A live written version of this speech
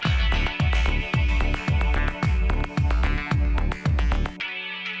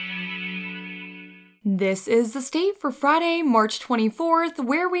This is The State for Friday, March 24th,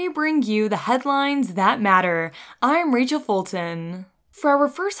 where we bring you the headlines that matter. I'm Rachel Fulton. For our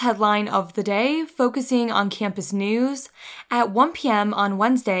first headline of the day, focusing on campus news, at 1 p.m. on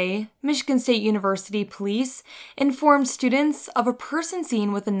Wednesday, Michigan State University police informed students of a person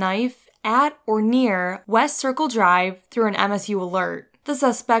seen with a knife at or near West Circle Drive through an MSU alert. The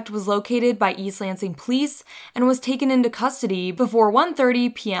suspect was located by East Lansing police and was taken into custody before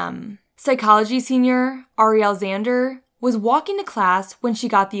 1:30 p.m. Psychology senior Ariel Zander was walking to class when she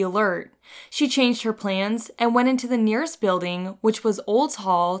got the alert. She changed her plans and went into the nearest building, which was Olds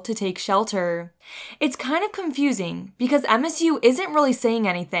Hall, to take shelter. It's kind of confusing because MSU isn't really saying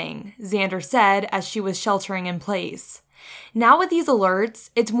anything, Zander said as she was sheltering in place. Now with these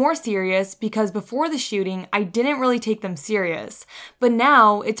alerts, it's more serious because before the shooting, I didn't really take them serious, but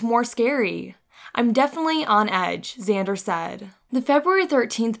now it's more scary. I'm definitely on edge, Zander said. The February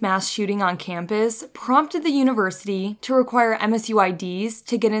 13th mass shooting on campus prompted the university to require MSU IDs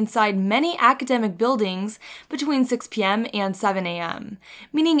to get inside many academic buildings between 6 p.m. and 7 a.m.,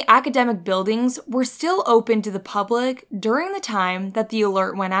 meaning academic buildings were still open to the public during the time that the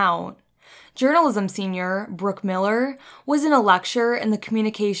alert went out. Journalism senior Brooke Miller was in a lecture in the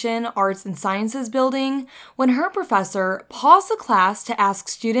Communication, Arts, and Sciences building when her professor paused the class to ask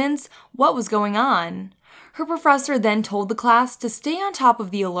students what was going on. Her professor then told the class to stay on top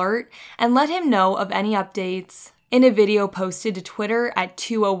of the alert and let him know of any updates. In a video posted to Twitter at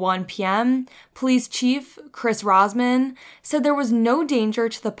 2:01 p.m., Police Chief Chris Rosman said there was no danger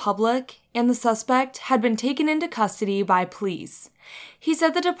to the public and the suspect had been taken into custody by police. He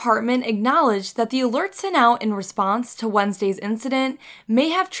said the department acknowledged that the alert sent out in response to Wednesday's incident may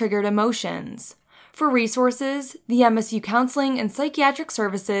have triggered emotions. For resources, the MSU Counseling and Psychiatric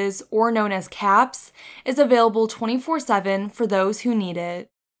Services, or known as CAPS, is available 24/7 for those who need it.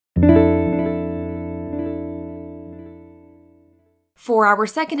 For our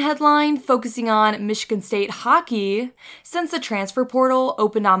second headline, focusing on Michigan State hockey, since the transfer portal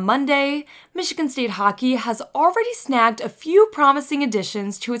opened on Monday, Michigan State hockey has already snagged a few promising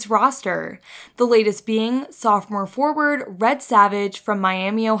additions to its roster, the latest being sophomore forward Red Savage from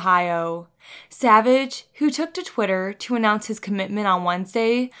Miami, Ohio. Savage, who took to Twitter to announce his commitment on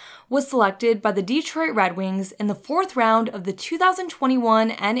Wednesday, was selected by the Detroit Red Wings in the 4th round of the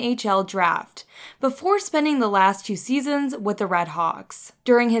 2021 NHL Draft, before spending the last 2 seasons with the Red Hawks.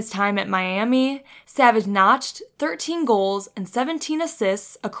 During his time at Miami, Savage notched 13 goals and 17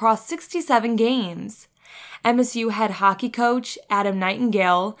 assists across 67 games. MSU head hockey coach Adam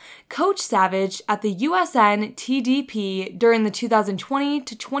Nightingale coached Savage at the USN TDP during the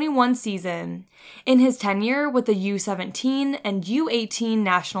 2020-21 season. In his tenure with the U17 and U18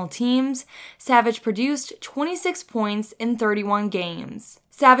 national teams, Savage produced 26 points in 31 games.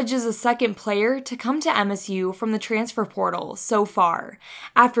 Savage is the second player to come to MSU from the transfer portal so far,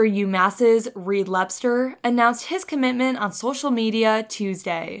 after UMass's Reed Lepster announced his commitment on social media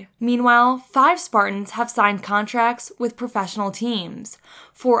Tuesday. Meanwhile, 5 Spartans have signed contracts with professional teams.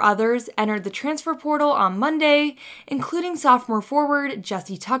 4 others entered the transfer portal on Monday, including sophomore forward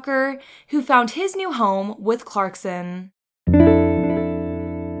Jesse Tucker, who found his new home with Clarkson.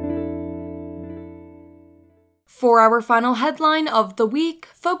 For our final headline of the week,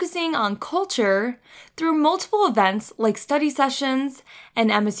 focusing on culture, through multiple events like study sessions,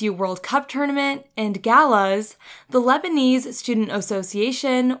 an MSU World Cup tournament, and galas, the Lebanese Student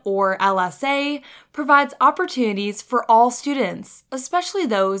Association, or LSA, provides opportunities for all students, especially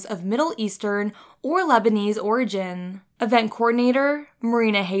those of Middle Eastern or Lebanese origin. Event coordinator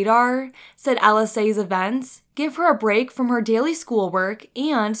Marina Haydar said LSA's events give her a break from her daily schoolwork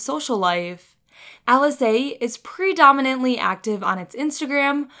and social life. LSA is predominantly active on its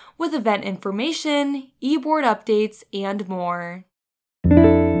Instagram with event information, e-board updates, and more.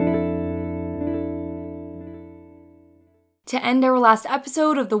 To end our last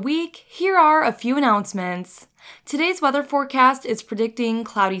episode of the week, here are a few announcements. Today's weather forecast is predicting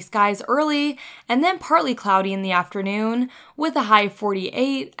cloudy skies early and then partly cloudy in the afternoon with a high of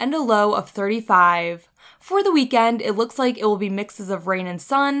 48 and a low of 35. For the weekend, it looks like it will be mixes of rain and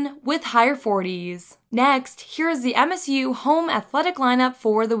sun with higher 40s. Next, here is the MSU home athletic lineup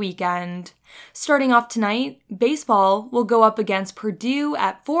for the weekend. Starting off tonight, baseball will go up against Purdue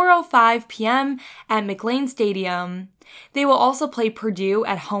at 4:05 p.m. at McLean Stadium. They will also play Purdue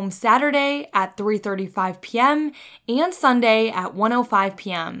at home Saturday at 3:35 p.m. and Sunday at 1:05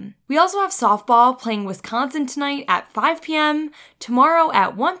 p.m. We also have softball playing Wisconsin tonight at 5 p.m., tomorrow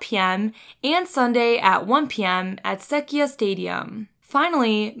at 1 p.m., and Sunday at 1 p.m. at Sequia Stadium.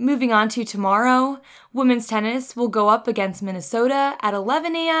 Finally, moving on to tomorrow, women's tennis will go up against Minnesota at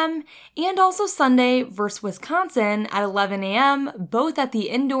 11 a.m. and also Sunday versus Wisconsin at 11 a.m., both at the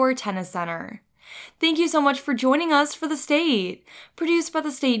Indoor Tennis Center. Thank you so much for joining us for The State, produced by The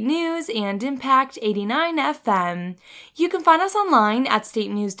State News and Impact 89 FM. You can find us online at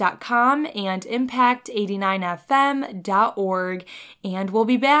statenews.com and impact89fm.org, and we'll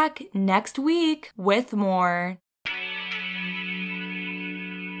be back next week with more.